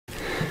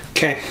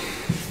Okay.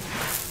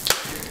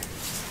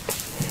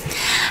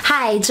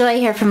 Hi, Joy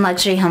here from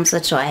Luxury Homes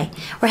with Joy.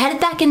 We're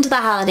headed back into the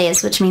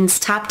holidays, which means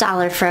top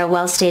dollar for a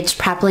well-staged,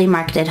 properly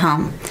marketed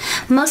home.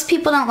 Most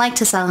people don't like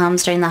to sell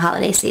homes during the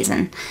holiday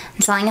season,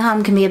 and selling a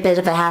home can be a bit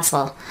of a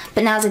hassle,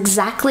 but now's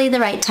exactly the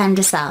right time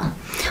to sell.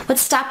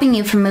 What's stopping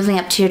you from moving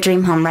up to your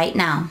dream home right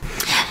now?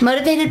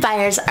 Motivated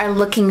buyers are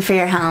looking for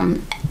your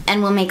home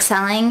and will make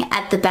selling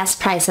at the best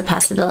price a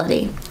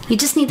possibility. You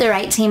just need the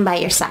right team by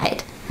your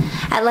side.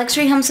 At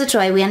Luxury Homes with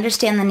Joy, we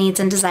understand the needs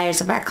and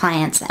desires of our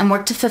clients and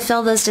work to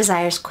fulfill those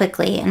desires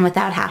quickly and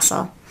without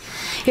hassle.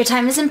 Your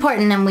time is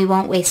important and we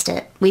won't waste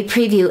it. We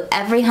preview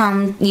every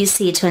home you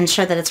see to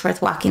ensure that it's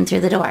worth walking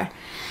through the door.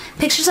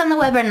 Pictures on the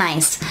web are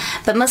nice,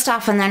 but most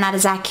often they're not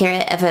as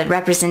accurate of a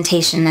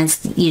representation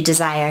as you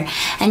desire,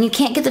 and you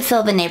can't get the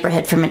feel of a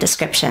neighborhood from a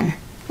description.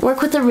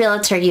 Work with a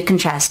realtor you can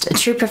trust, a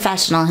true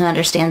professional who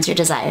understands your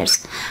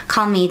desires.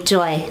 Call me,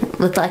 Joy,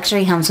 with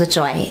Luxury Homes with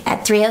Joy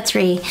at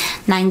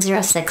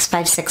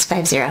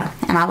 303-906-5650,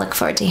 and I'll look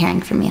forward to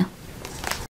hearing from you.